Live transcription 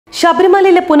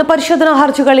ശബരിമലയിലെ പുനഃപരിശോധനാ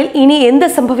ഹർജികളിൽ ഇനി എന്ത്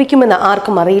സംഭവിക്കുമെന്ന്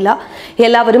ആർക്കും അറിയില്ല.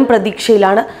 എല്ലാവരും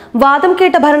പ്രതീക്ഷയിലാണ്. വാദം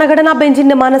കേട്ട ഭരണഘടനാ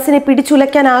ബെഞ്ചിന്റെ മനസ്സിനെ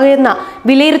പിടിച്ചുലയ്ക്കാനാകുന്ന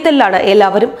വിലയിരുത്തലാണ്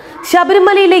എല്ലാവരും.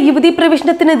 ശബരിമലയിലെ യുവതീ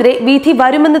പ്രവേശനത്തിനെതിരെ വിധി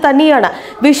വരുമെന്ന് തന്നെയാണ്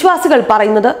വിശ്വാസികൾ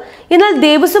പറയുന്നത്. എന്നാൽ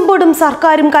ദേവസ്വം ബോർഡും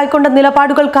സർക്കാരും കൈക്കൊണ്ട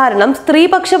നിലപാടുകൾ കാരണം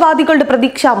സ്ത്രീപക്ഷവാദികളുടെ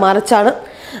പ്രതീക്ഷ മറിച്ചാണ്.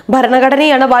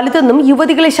 ഭരണഘടനയാണ് വലുതെന്നും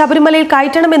യുവതികളെ ശബരിമലയിൽ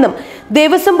കയറ്റണമെന്നും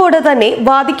ദേവസ്വം ബോർഡ് തന്നെ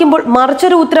വാദിക്കുമ്പോൾ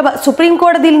മറിച്ചൊരു ഉത്തരവ് സുപ്രീം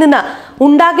കോടതിയിൽ നിന്ന്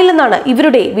ഉണ്ടാകില്ലെന്നാണ്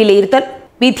ഇവരുടെ വിലയിരുത്തൽ.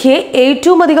 വിധിയെ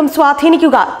ഏറ്റവും അധികം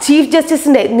സ്വാധീനിക്കുക ചീഫ്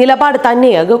ജസ്റ്റിസിന്റെ നിലപാട്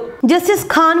തന്നെയാകും. ജസ്റ്റിസ്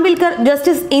ഖാൻവിൽക്കർ,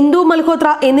 ജസ്റ്റിസ് ഇന്ദു മൽഹോത്ര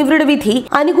എന്നിവരുടെ വിധി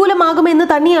അനുകൂലമാകുമെന്ന്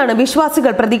തന്നെയാണ്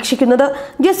വിശ്വാസികൾ പ്രതീക്ഷിക്കുന്നത്.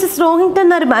 Justice Rohinton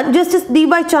Nariman, justice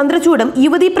DY ചന്ദ്രചൂഡും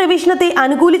യുവതീ പ്രവേശനത്തെ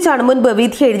അനുകൂലിച്ചാണ് മുൻപ്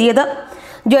വിധി എഴുതിയത്.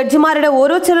 ജഡ്ജിമാരുടെ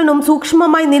ഓരോ ചലനവും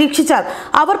സൂക്ഷ്മമായി നിരീക്ഷിച്ചാൽ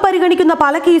അവർ പരിഗണിക്കുന്ന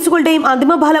പല കേസുകളുടെയും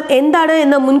അന്തിമഫലം എന്താണ്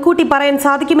എന്ന് മുൻകൂട്ടി പറയാൻ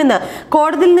സാധിക്കുമെന്ന്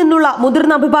കോടതിയിൽ നിന്നുള്ള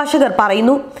മുതിർന്ന അഭിഭാഷകർ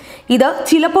പറയുന്നു. ഇത്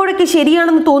ചിലപ്പോഴൊക്കെ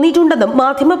ശരിയാണെന്ന് തോന്നിയിട്ടുണ്ടെന്നും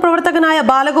മാധ്യമപ്രവർത്തകനായ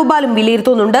ബാലഗോപാലും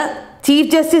വിലയിരുത്തുന്നുണ്ട്. ചീഫ്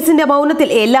ജസ്റ്റിസിന്റെ മൗനത്തിൽ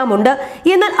എല്ലാമുണ്ട്.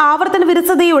 എന്നാൽ ആവർത്തന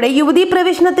വിരസതയോടെ യുവതീ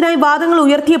പ്രവേശനത്തിനായി വാദങ്ങൾ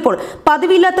ഉയർത്തിയപ്പോൾ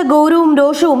പതിവില്ലാത്ത ഗൗരവവും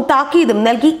രോഷവും താക്കീതും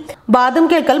നൽകി. വാദം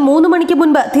കേൾക്കൽ 3 മണിക്ക്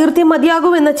മുൻപ് തീർത്തേ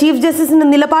മതിയാകുമെന്ന ചീഫ് ജസ്റ്റിസിന്റെ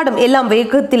നിലപാടും എല്ലാം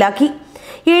വേഗത്തിലാക്കി.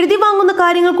 എഴുതി വാങ്ങുന്ന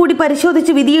കാര്യങ്ങൾ കൂടി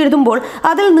പരിശോധിച്ച് വിധി എഴുതുമ്പോൾ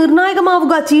അതിൽ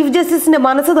നിർണായകമാവുക ചീഫ് ജസ്റ്റിസിന്റെ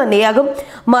മനസ്സ് തന്നെയാകും.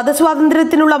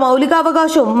 മതസ്വാതന്ത്ര്യത്തിനുള്ള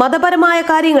മൗലികാവകാശവും മതപരമായ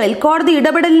കാര്യങ്ങളിൽ കോടതി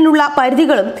ഇടപെടലിനുള്ള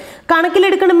പരിധികളും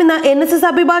കണക്കിലെടുക്കണമെന്ന NSS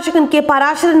അഭിഭാഷകൻ K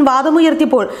പരാശരൻ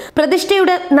വാദമുയർത്തിയപ്പോൾ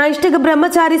പ്രതിഷ്ഠയുടെ നൈഷ്ഠിക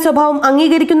ബ്രഹ്മചാരി സ്വഭാവം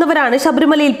അംഗീകരിക്കുന്നവരാണ്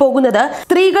ശബരിമലയിൽ പോകുന്നത്,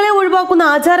 സ്ത്രീകളെ ഒഴിവാക്കുന്ന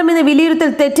ആചാരം എന്ന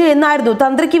വിലയിരുത്തൽ തെറ്റ് എന്നായിരുന്നു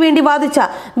തന്ത്രിക്ക് വേണ്ടി വാദിച്ച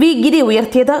V ഗിരി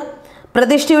ഉയർത്തിയത്.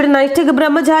 പ്രതിഷ്ഠയുടെ നൈഷ്ഠിക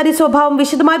ബ്രഹ്മചാരി സ്വഭാവം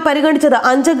വിശദമായി പരിഗണിച്ചത്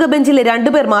 5 അംഗ ബെഞ്ചിലെ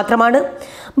 2 പേർ മാത്രമാണ്.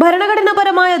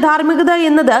 ഭരണഘടനാപരമായ ധാർമ്മികത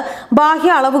എന്നത്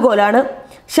ബാഹ്യ അളവുകോലാണ്.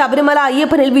 ശബരിമല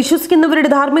അയ്യപ്പനിൽ വിശ്വസിക്കുന്നവരുടെ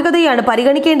ധാർമ്മികതയാണ്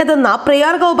പരിഗണിക്കേണ്ടതെന്ന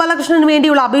പ്രയാർ ഗോപാലകൃഷ്ണന്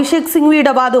വേണ്ടിയുള്ള അഭിഷേക്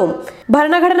സിംഗ്വിയുടെ വാദവും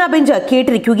ഭരണഘടനാ ബെഞ്ച്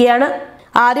കേട്ടിരിക്കുകയാണ്.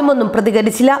 ആരും ഒന്നും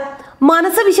പ്രതികരിച്ചില്ല.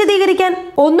 മനസ്സ് വിശദീകരിക്കാൻ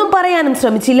ഒന്നും പറയാനും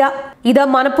ശ്രമിച്ചില്ല. ഇത്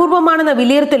മനഃപൂർവ്വമാണെന്ന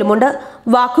വിലയിരുത്തലുമുണ്ട്.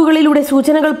 വാക്കുകളിലൂടെ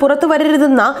സൂചനകൾ പുറത്തു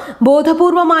വരരുതെന്ന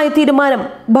ബോധപൂർവമായ തീരുമാനം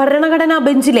ഭരണഘടനാ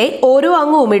ബെഞ്ചിലെ ഓരോ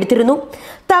അംഗവും എടുത്തിരുന്നു.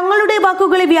 തങ്ങളുടെ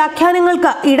വാക്കുകളെ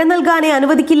വ്യാഖ്യാനങ്ങൾക്ക് ഇട നൽകാനേ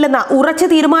അനുവദിക്കില്ലെന്ന ഉറച്ച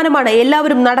തീരുമാനമാണ്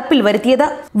എല്ലാവരും നടപ്പിൽ വരുത്തിയത്.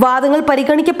 വാദങ്ങൾ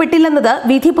പരിഗണിക്കപ്പെട്ടില്ലെന്നത്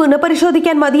വിധി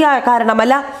പുനഃപരിശോധിക്കാൻ മതിയായ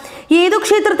കാരണമല്ല. ഏതു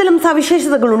ക്ഷേത്രത്തിലും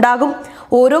സവിശേഷതകൾ ഉണ്ടാകും.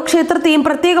 ഓരോ ക്ഷേത്രത്തെയും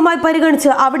പ്രത്യേകമായി പരിഗണിച്ച്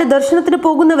അവിടെ ദർശനത്തിന്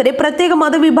പോകുന്നവരെ പ്രത്യേക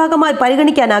മതവിഭാഗമായി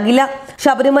പരിഗണിക്കാനാകില്ല.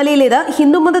 ശബരിമലയിലേത്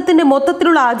ഹിന്ദുമതത്തിന്റെ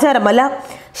മൊത്തത്തിലുള്ള ആചാരമല്ല.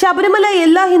 ശബരിമല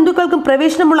എല്ലാ ഹിന്ദുക്കൾക്കും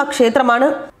പ്രവേശനമുള്ള ക്ഷേത്രമാണ്.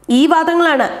 ഈ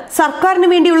വാദങ്ങളാണ് സർക്കാരിന്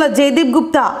വേണ്ടിയുള്ള ജയ്ദീപ്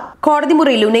ഗുപ്ത കോടതി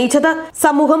മുറിയിൽ ഉന്നയിച്ചത്.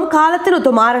 സമൂഹം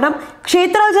കാലത്തിനൊത്തു മാറണം.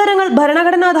 ക്ഷേത്രാചാരങ്ങൾ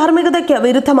ഭരണഘടനാ ധാർമ്മികതയ്ക്ക്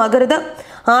വിരുദ്ധമാകരുത്.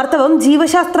 ആർത്തവം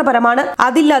ജീവശാസ്ത്രപരമാണ്.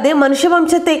 അതില്ലാതെ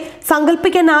മനുഷ്യവംശത്തെ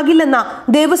സങ്കല്പിക്കാനാകില്ലെന്ന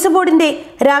ദേവസ്വം ബോർഡിന്റെ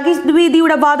രാകേഷ്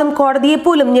ദ്വിവേദിയുടെ വാദം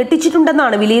കോടതിയെപ്പോലും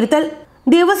ഞെട്ടിച്ചിട്ടുണ്ടെന്നാണ് വിലയിരുത്തൽ.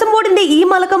 ദേവസ്വം ബോർഡിന്റെ ഈ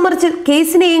മലക്കം മറിച്ചിൽ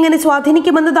കേസിനെ എങ്ങനെ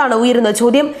സ്വാധീനിക്കുമെന്നതാണ് ഉയരുന്ന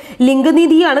ചോദ്യം.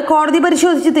 ലിംഗനീതിയാണ് കോടതി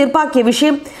പരിശോധിച്ച് തീർപ്പാക്കിയ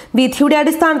വിഷയം. വിധിയുടെ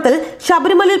അടിസ്ഥാനത്തിൽ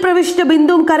ശബരിമലയിൽ പ്രവേശിച്ച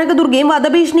ബിന്ദുവും കനകദുർഗയും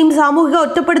വധഭീഷണിയും സാമൂഹിക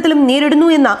ഒറ്റപ്പെടുത്തലും നേരിടുന്നു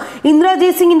എന്ന ഇന്ദിരാ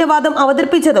ജയ്സിംഗിന്റെ വാദം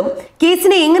അവതരിപ്പിച്ചതും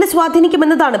കേസിനെ എങ്ങനെ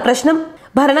സ്വാധീനിക്കുമെന്നതാണ് പ്രശ്നം.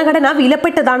 ഭരണഘടന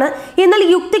വിലപ്പെട്ടതാണ്. എന്നാൽ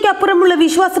യുക്തിക്കപ്പുറമുള്ള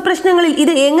വിശ്വാസ പ്രശ്നങ്ങളിൽ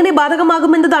ഇത് എങ്ങനെ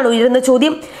ബാധകമാകുമെന്നതാണ് ഉയരുന്ന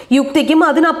ചോദ്യം. യുക്തിക്കും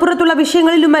അതിനപ്പുറത്തുള്ള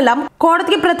വിഷയങ്ങളിലുമെല്ലാം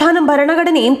കോടതിക്ക് പ്രധാനം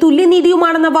ഭരണഘടനയും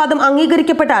തുല്യനീതിയുമാണെന്ന വാദം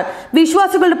അംഗീകരിക്കപ്പെട്ടാൽ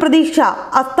വിശ്വാസികളുടെ പ്രതീക്ഷ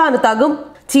അസ്ഥാനത്താകും.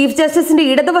 ചീഫ് ജസ്റ്റിസിന്റെ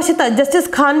ഇടതുവശത്ത്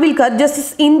justice Khanwilkar,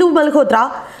 justice Indu Malhotra,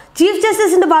 chief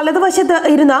ജസ്റ്റിസിന്റെ വലതുവശത്ത്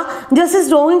ഇരുന്ന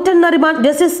justice Rohinton Nariman,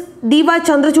 justice DY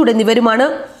Chandrachud എന്നിവരുമാണ്.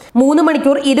 3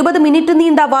 മണിക്കൂർ 20 മിനിറ്റ്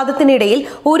നീണ്ട വാദത്തിനിടയിൽ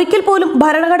ഒരിക്കൽ പോലും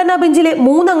ഭരണഘടനാ ബെഞ്ചിലെ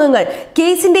 3 അംഗങ്ങൾ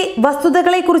കേസിന്റെ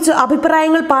വസ്തുതകളെക്കുറിച്ച്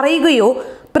അഭിപ്രായങ്ങൾ പറയുകയോ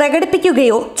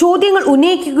പ്രകടിപ്പിക്കുകയോ ചോദ്യങ്ങൾ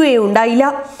ഉന്നയിക്കുകയോ ഉണ്ടായില്ല.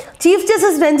 ചീഫ്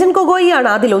ജസ്റ്റിസ് രഞ്ജൻ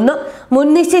ഗൊഗോയിയാണ് അതിലൊന്ന്. മുൻ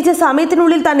നിശ്ചയിച്ച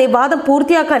സമയത്തിനുള്ളിൽ തന്നെ വാദം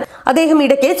പൂർത്തിയാക്കാൻ അദ്ദേഹം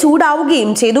ഇടയ്ക്ക്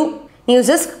ചൂടാവുകയും ചെയ്തു.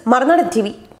 ന്യൂസ് ഡെസ്ക്, മറുനാടൻ TV.